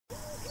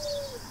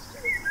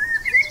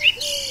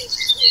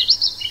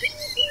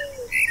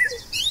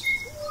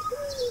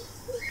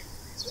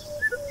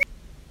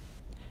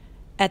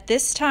At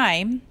this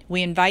time,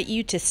 we invite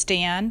you to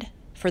stand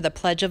for the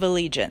Pledge of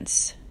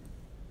Allegiance.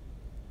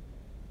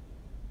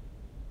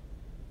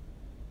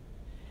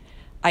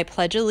 I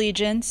pledge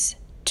allegiance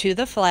to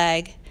the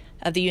flag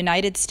of the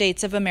United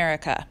States of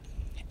America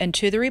and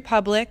to the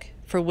republic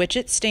for which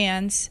it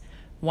stands,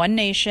 one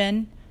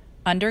nation,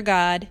 under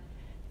God,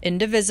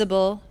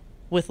 indivisible,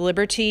 with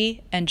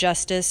liberty and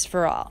justice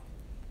for all.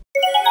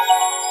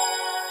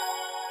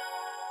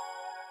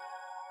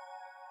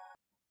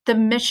 The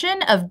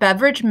mission of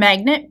Beveridge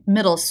Magnet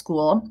Middle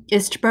School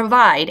is to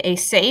provide a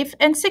safe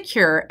and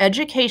secure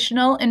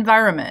educational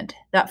environment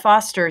that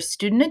fosters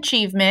student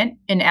achievement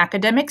in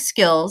academic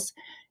skills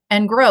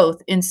and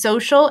growth in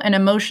social and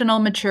emotional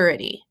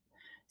maturity.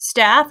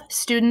 Staff,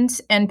 students,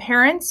 and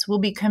parents will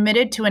be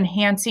committed to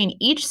enhancing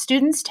each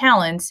student's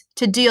talents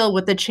to deal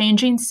with a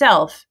changing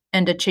self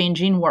and a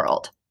changing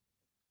world.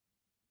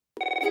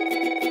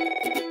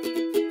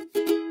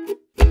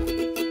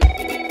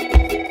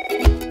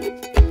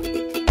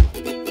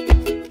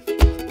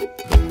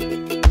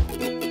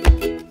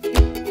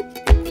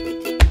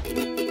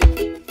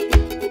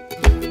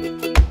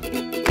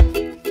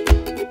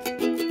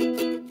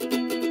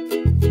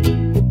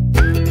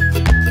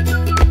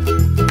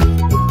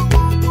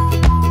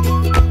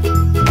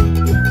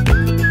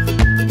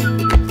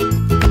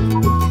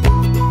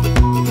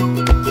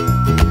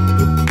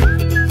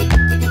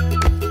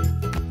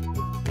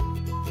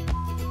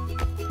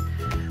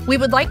 We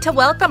would like to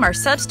welcome our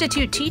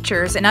substitute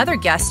teachers and other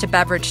guests to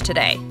Beveridge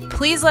today.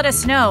 Please let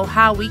us know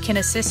how we can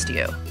assist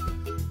you.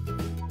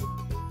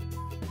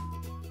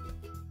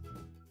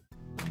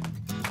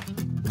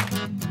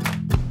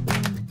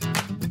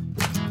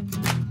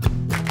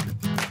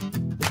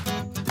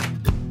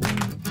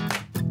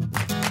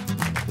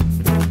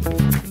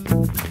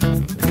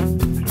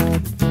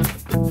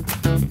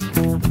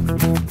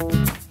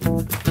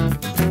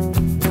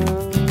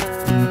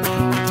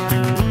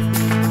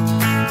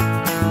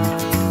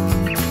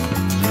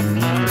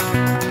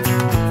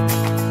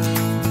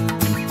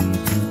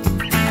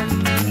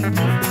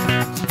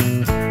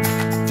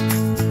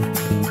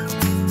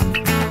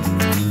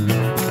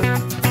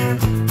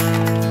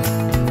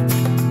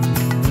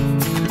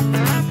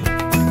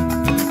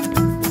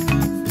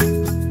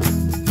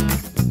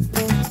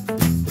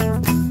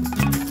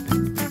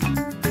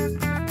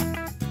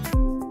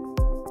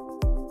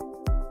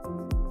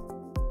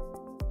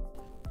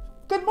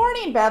 Good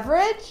morning,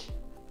 Beveridge.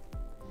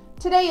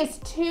 Today is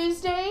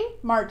Tuesday,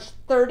 March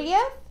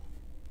 30th,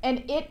 and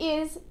it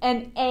is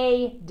an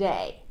A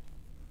day.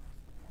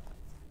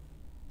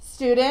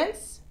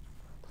 Students,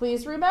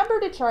 please remember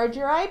to charge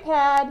your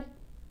iPad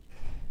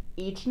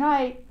each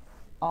night,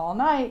 all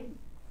night.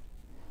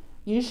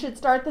 You should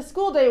start the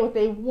school day with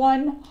a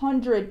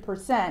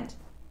 100%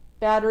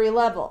 battery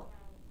level.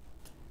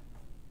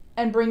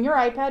 And bring your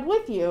iPad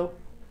with you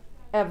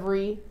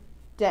every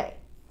day.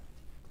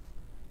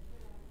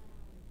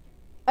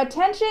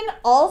 Attention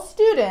all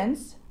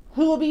students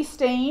who will be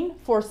staying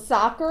for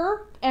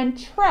soccer and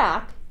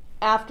track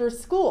after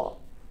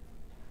school.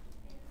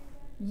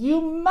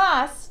 You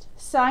must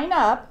sign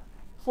up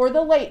for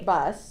the late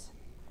bus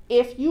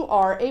if you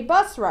are a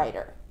bus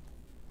rider.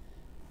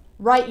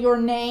 Write your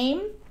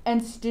name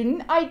and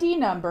student ID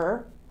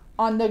number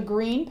on the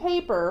green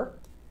paper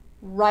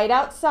right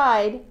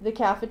outside the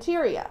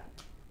cafeteria.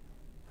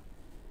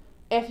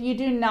 If you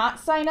do not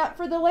sign up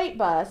for the late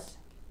bus,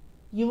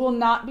 you will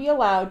not be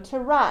allowed to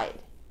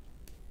ride.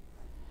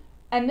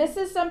 And this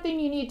is something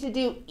you need to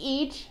do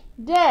each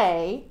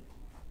day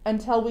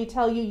until we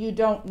tell you you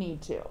don't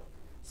need to.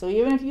 So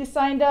even if you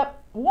signed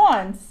up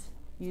once,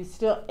 you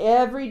still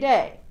every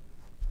day.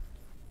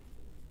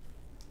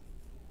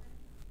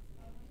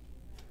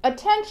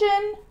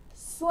 Attention,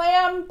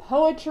 Slam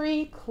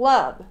Poetry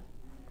Club.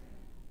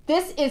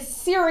 This is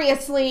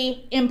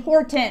seriously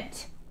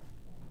important.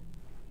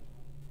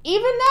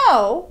 Even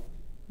though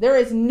there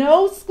is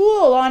no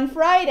school on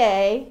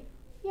Friday,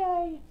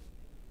 yay,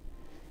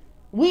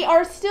 we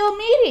are still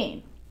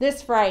meeting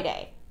this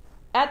Friday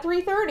at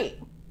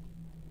 3:30.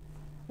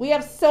 We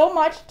have so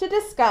much to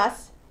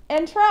discuss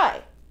and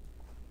try.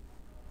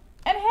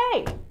 And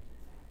hey,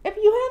 if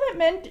you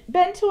haven't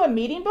been to a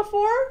meeting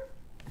before,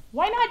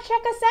 why not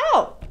check us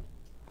out?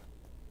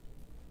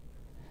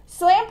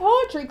 Slam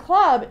Poetry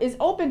Club is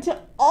open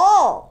to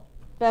all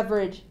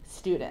Beveridge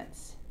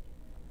students.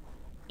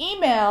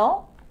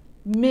 Email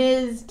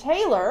Ms.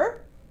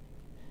 Taylor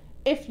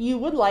if you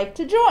would like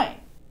to join.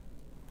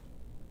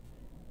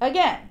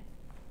 Again,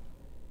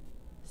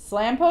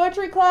 Slam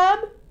Poetry Club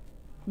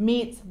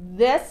meets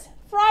this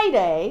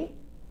Friday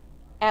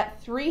at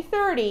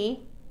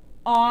 3:30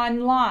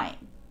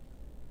 online.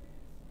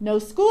 No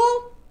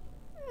school?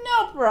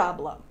 No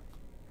problem.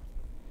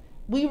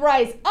 We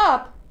rise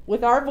up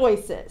with our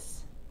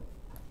voices.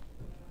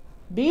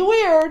 Be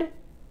weird.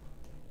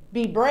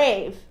 Be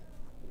brave.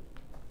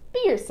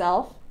 Be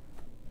yourself.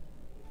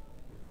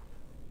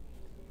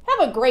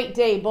 Have a great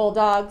day,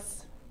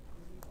 Bulldogs.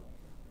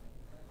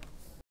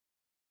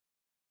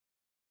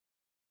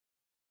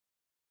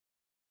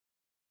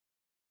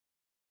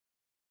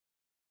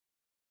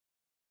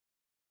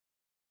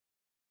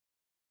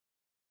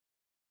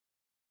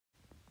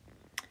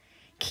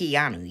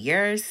 Keanu,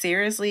 you're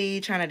seriously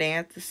trying to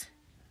dance?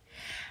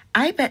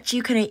 I bet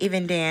you couldn't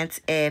even dance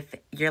if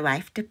your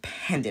life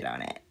depended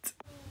on it.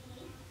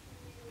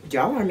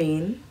 Y'all are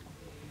mean.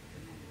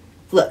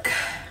 Look,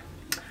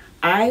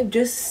 I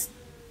just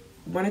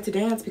wanted to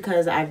dance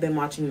because I've been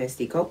watching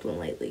Misty Copeland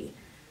lately.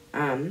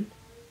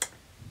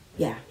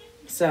 Yeah,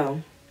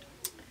 so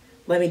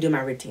let me do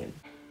my routine.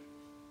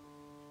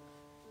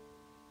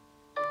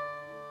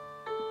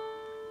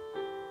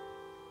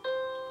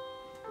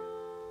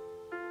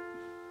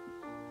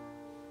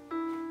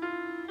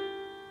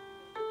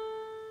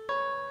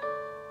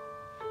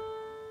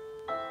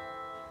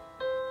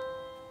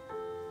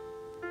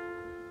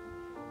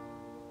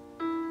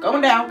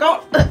 Going down,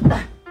 go.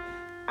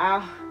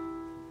 Ow.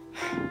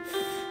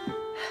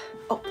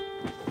 Oh.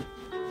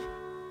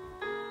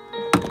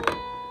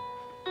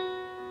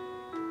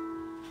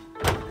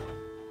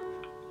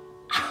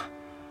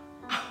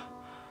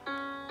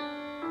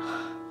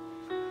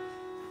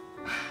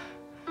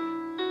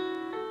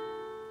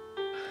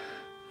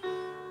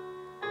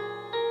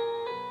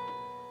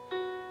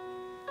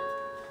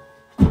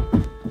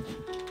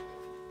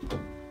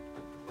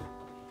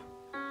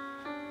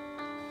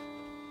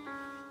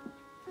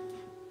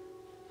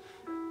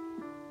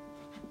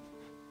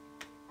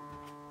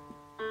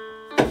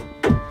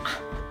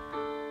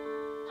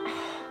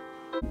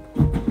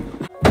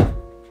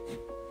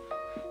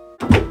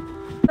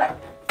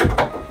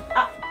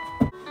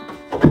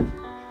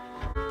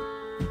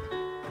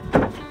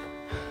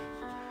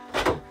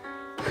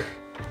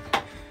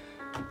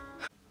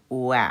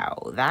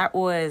 Wow, that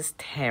was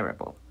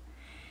terrible.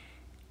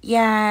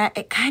 Yeah,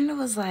 it kind of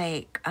was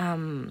like,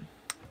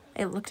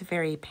 it looked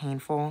very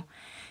painful.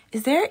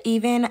 Is there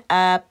even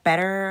a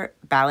better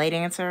ballet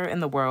dancer in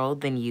the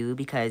world than you?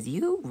 Because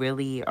you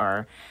really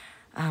are,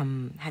 how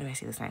do I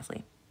say this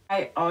nicely?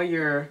 All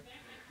your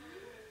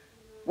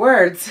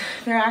words,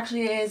 there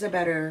actually is a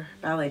better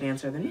ballet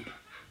dancer than me.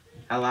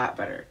 A lot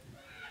better.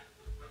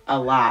 A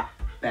lot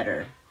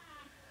better.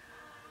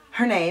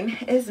 Her name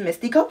is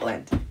Misty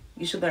Copeland.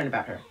 You should learn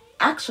about her.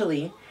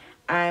 Actually,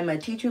 I'm gonna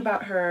teach you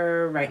about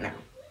her right now.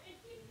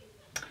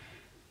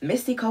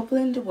 Misty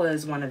Copeland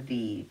was one of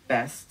the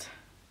best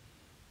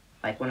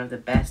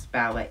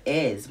ballet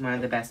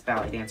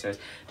dancers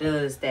to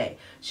this day.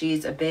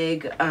 She's a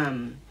big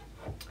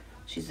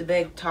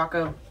talk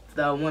of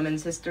the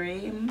women's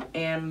history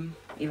and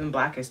even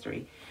Black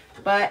history.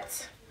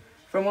 But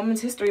for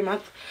Women's History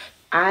Month,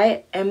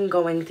 I am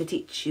going to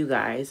teach you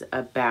guys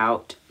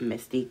about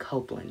Misty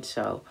Copeland.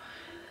 So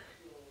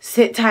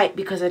sit tight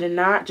because I did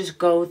not just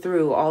go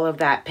through all of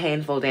that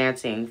painful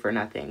dancing for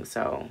nothing.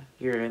 So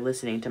you're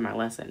listening to my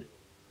lesson.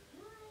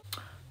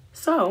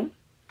 So,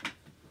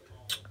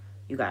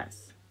 you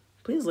guys,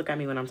 please look at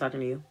me when I'm talking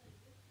to you.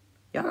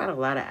 Y'all got a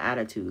lot of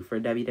attitude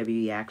for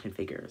WWE action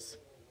figures.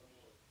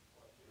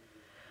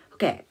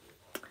 Okay,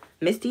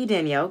 Misty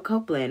Danielle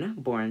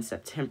Copeland, born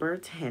September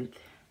 10th,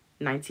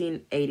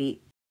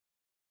 1980.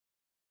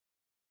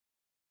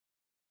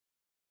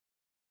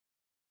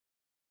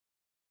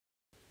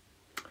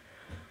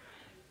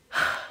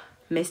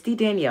 Misty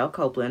Danielle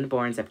Copeland,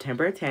 born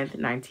September 10th,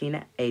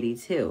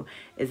 1982,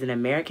 is an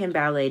American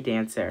ballet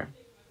dancer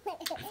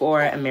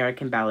for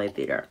American Ballet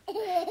Theater,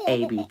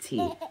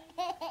 ABT,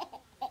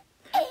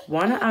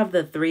 one of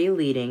the 3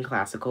 leading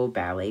classical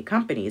ballet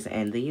companies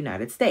in the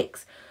United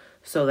States.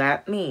 So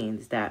that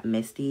means that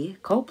Misty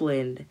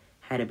Copeland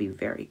had to be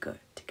very good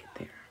to get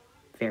there.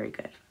 Very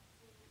good.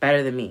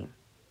 Better than me.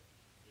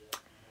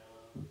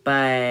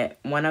 But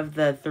one of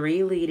the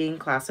 3 leading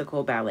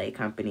classical ballet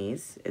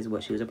companies is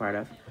what she was a part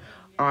of.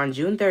 On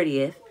June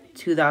 30th,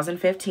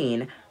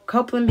 2015,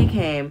 Copeland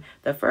became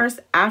the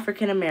first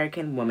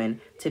African-American woman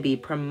to be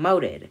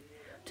promoted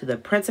to the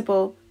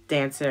principal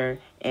dancer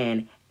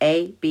in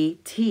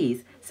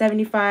ABT's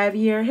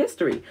 75-year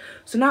history.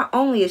 So not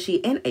only is she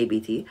in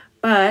ABT,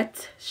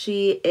 but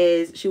she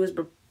was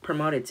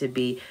promoted to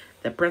be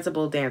the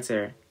principal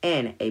dancer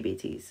in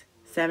ABT's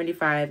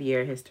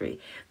 75-year history.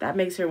 That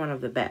makes her one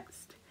of the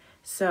best.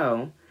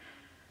 So,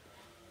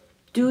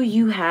 do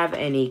you have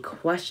any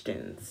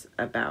questions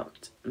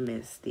about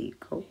Misty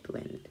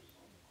Copeland?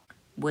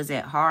 Was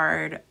it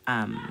hard?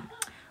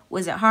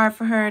 Was it hard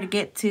for her to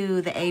get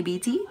to the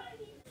ABT?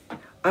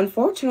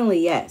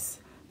 Unfortunately, yes.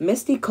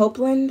 Misty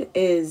Copeland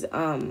is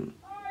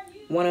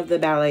one of the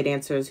ballet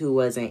dancers who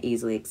wasn't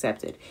easily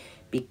accepted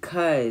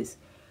because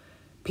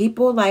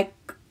people like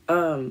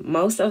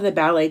most of the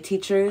ballet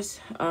teachers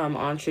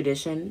on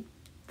tradition,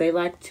 they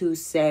like to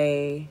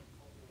say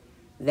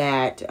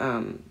that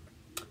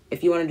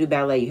if you want to do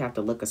ballet, you have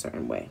to look a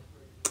certain way.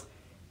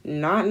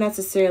 Not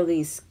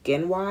necessarily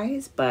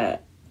skin-wise,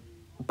 but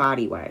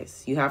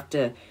body-wise. You have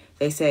to,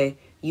 they say,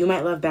 you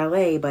might love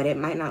ballet, but it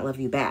might not love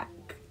you back.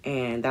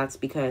 And that's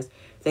because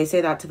they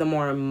say that to the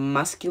more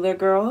muscular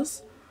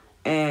girls.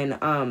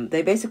 And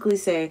they basically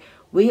say,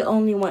 we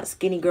only want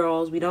skinny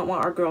girls. We don't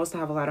want our girls to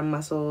have a lot of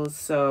muscles.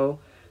 So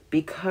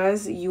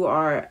because you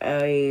are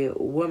a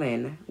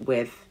woman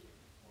with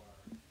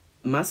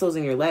muscles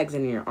in your legs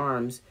and in your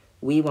arms,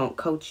 we won't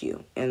coach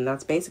you. And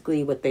that's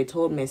basically what they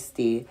told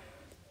Misty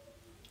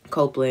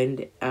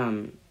Copeland,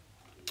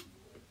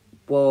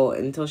 well,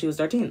 until she was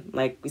 13,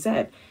 like we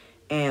said.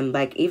 And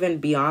like even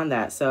beyond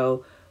that,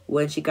 so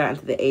when she got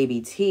into the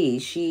ABT,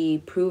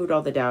 she proved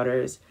all the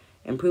doubters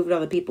and proved all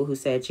the people who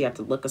said she had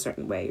to look a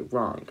certain way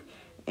wrong.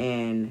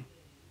 And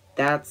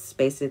that's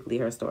basically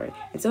her story.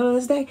 And so to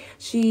this day,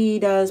 she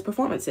does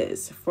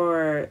performances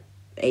for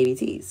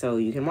ABT, so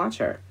you can watch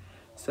her.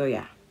 So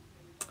yeah,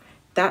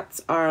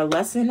 that's our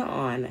lesson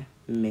on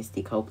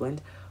Misty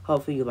Copeland.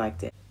 Hopefully you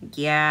liked it.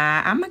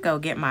 Yeah, I'm gonna go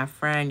get my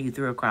friend you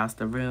threw across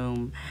the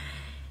room.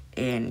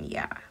 And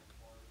yeah.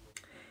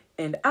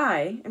 And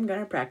I am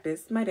gonna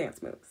practice my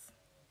dance moves.